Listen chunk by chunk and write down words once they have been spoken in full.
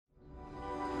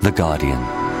The Guardian.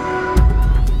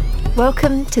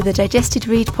 Welcome to the Digested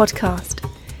Read podcast.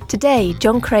 Today,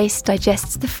 John Crace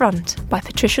digests The Front by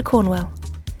Patricia Cornwell.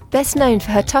 Best known for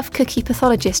her tough cookie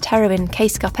pathologist heroine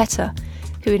Case Scarpetta,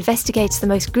 who investigates the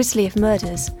most grisly of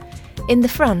murders, in The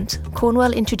Front,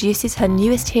 Cornwell introduces her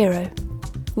newest hero.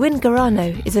 Win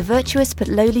Garano is a virtuous but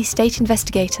lowly state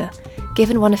investigator,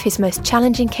 given one of his most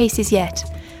challenging cases yet,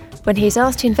 when he is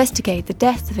asked to investigate the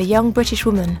death of a young British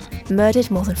woman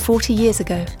murdered more than 40 years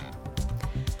ago.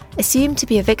 Assumed to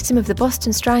be a victim of the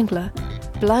Boston Strangler,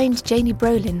 blind Janie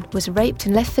Brolin was raped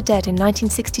and left for dead in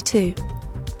 1962.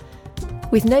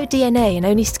 With no DNA and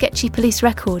only sketchy police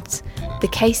records, the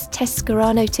case tests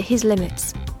Garano to his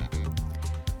limits.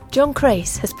 John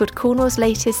Crace has put Cornwell's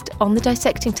latest on the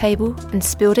dissecting table and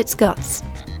spilled its guts.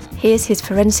 Here's his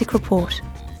forensic report.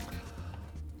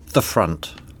 The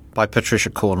Front by Patricia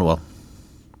Cornwell.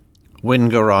 Win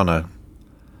Garano,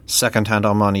 second-hand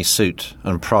Armani suit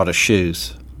and Prada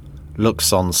shoes,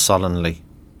 looks on sullenly.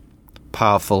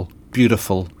 Powerful,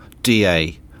 beautiful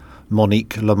DA,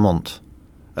 Monique Lamont,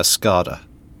 Escada,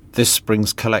 this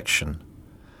spring's collection,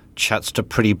 chats to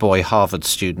pretty boy Harvard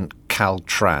student Cal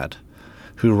Trad,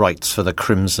 who writes for the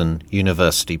Crimson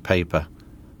University paper.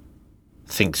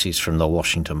 Thinks he's from the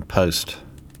Washington Post.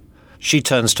 She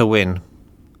turns to Win.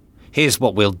 "Here's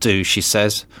what we'll do," she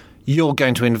says. "You're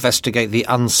going to investigate the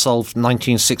unsolved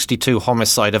 1962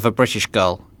 homicide of a British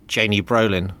girl, Janie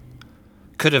Brolin.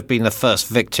 Could have been the first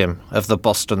victim of the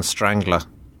Boston Strangler."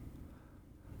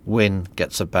 Win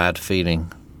gets a bad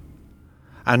feeling.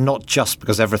 And not just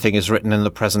because everything is written in the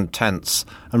present tense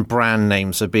and brand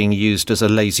names are being used as a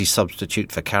lazy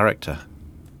substitute for character.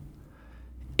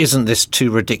 Isn't this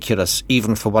too ridiculous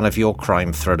even for one of your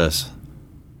crime thrillers?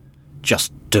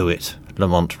 "Just do it,"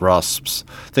 Lamont rasps.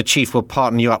 "The chief will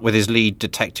partner you up with his lead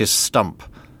detective Stump,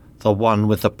 the one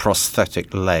with the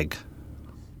prosthetic leg."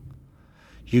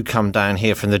 "You come down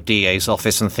here from the DA's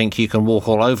office and think you can walk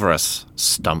all over us,"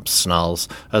 Stump snarls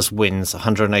as Win's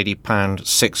 180-pound,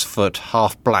 6-foot,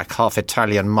 half-black,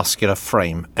 half-Italian muscular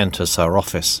frame enters her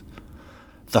office.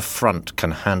 "The Front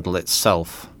can handle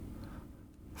itself."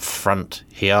 "Front?"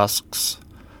 he asks.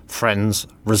 "Friends,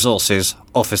 resources,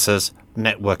 officers,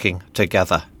 networking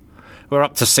together. We're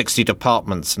up to 60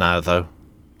 departments now, though.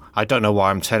 I don't know why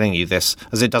I'm telling you this,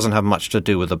 as it doesn't have much to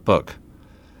do with the book.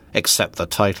 Except the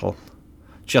title.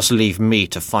 Just leave me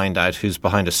to find out who's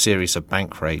behind a series of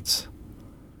bank raids."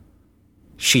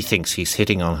 She thinks he's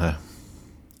hitting on her.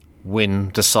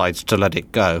 Win decides to let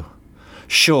it go.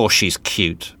 Sure, she's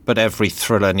cute, but every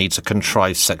thriller needs a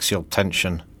contrived sexual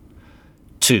tension.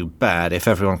 Too bad if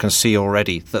everyone can see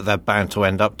already that they're bound to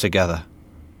end up together.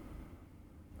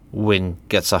 Win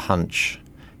gets a hunch.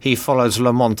 He follows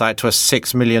Lamont out to a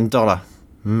 $6 million,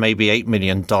 maybe $8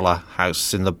 million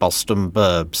house in the Boston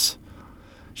burbs.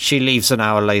 She leaves an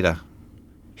hour later.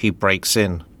 He breaks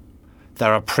in.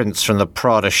 There are prints from the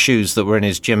Prada shoes that were in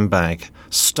his gym bag,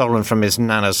 stolen from his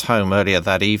nana's home earlier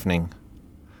that evening.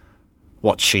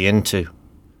 What's she into?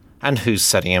 And who's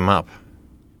setting him up?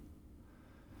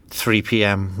 3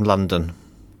 p.m, London.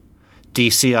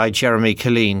 DCI Jeremy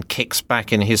Killeen kicks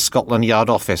back in his Scotland Yard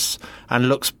office and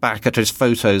looks back at his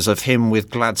photos of him with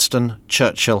Gladstone,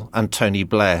 Churchill and Tony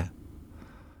Blair.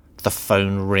 The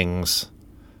phone rings.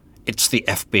 It's the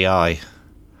FBI.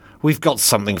 "We've got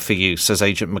something for you," says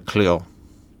Agent McClure.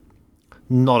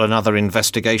 "Not another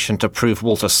investigation to prove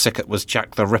Walter Sickert was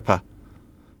Jack the Ripper."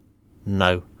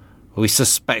 "No, we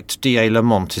suspect DA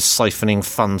Lamont is siphoning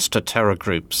funds to terror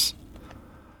groups."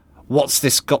 "What's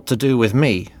this got to do with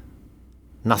me?"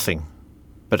 "Nothing,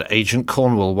 but Agent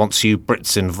Cornwell wants you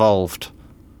Brits involved."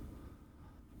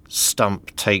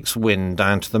 Stump takes Win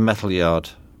down to the metal yard.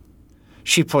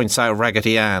 She points out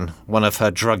Raggedy Ann, one of her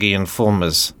druggy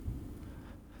informers.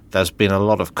 "There's been a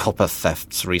lot of copper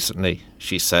thefts recently,"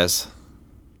 she says.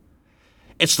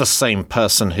 "It's the same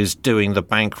person who's doing the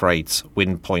bank raids,"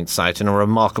 Win points out in a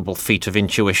remarkable feat of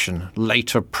intuition,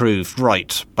 later proved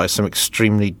right by some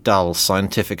extremely dull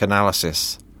scientific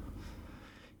analysis.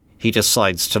 He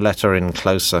decides to let her in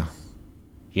closer.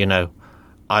 "You know,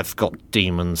 I've got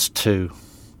demons too.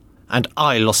 And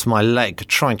I lost my leg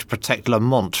trying to protect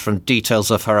Lamont from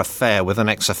details of her affair with an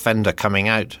ex-offender coming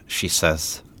out," she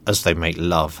says, as they make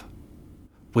love.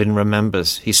 Win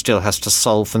remembers he still has to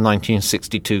solve the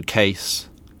 1962 case.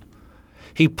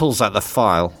 He pulls out the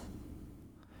file.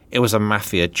 It was a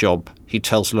mafia job, he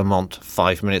tells Lamont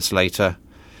 5 minutes later.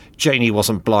 Janie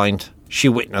wasn't blind. She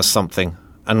witnessed something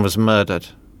and was murdered.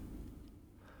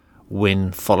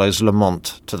 Win follows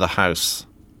Lamont to the house.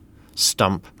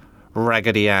 Stump,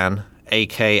 Raggedy Ann,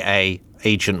 a.k.a.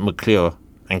 Agent McClure,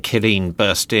 and Killeen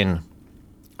burst in.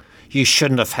 You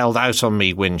shouldn't have held out on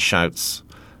me, Wynne shouts.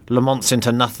 Lamont's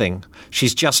into nothing.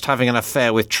 She's just having an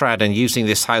affair with Trad and using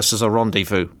this house as a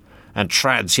rendezvous. And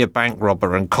Trad's your bank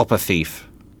robber and copper thief.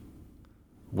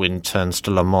 Wynne turns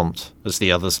to Lamont as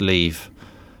the others leave.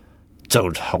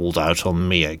 Don't hold out on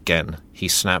me again, he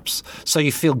snaps. So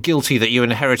you feel guilty that you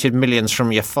inherited millions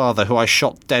from your father, who I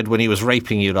shot dead when he was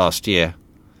raping you last year.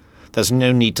 There's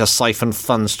no need to siphon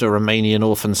funds to Romanian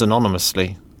orphans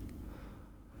anonymously.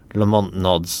 Lamont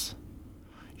nods.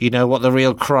 You know what the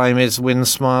real crime is, Wynne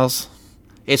smiles?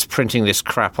 It's printing this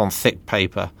crap on thick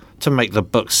paper to make the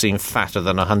book seem fatter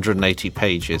than 180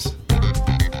 pages.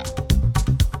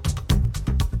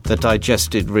 The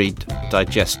digested read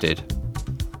digested.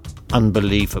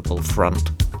 Unbelievable front.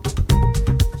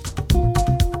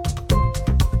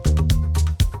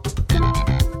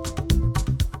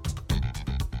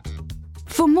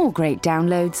 For more great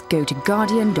downloads, go to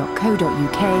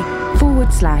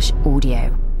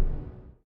guardian.co.uk/audio.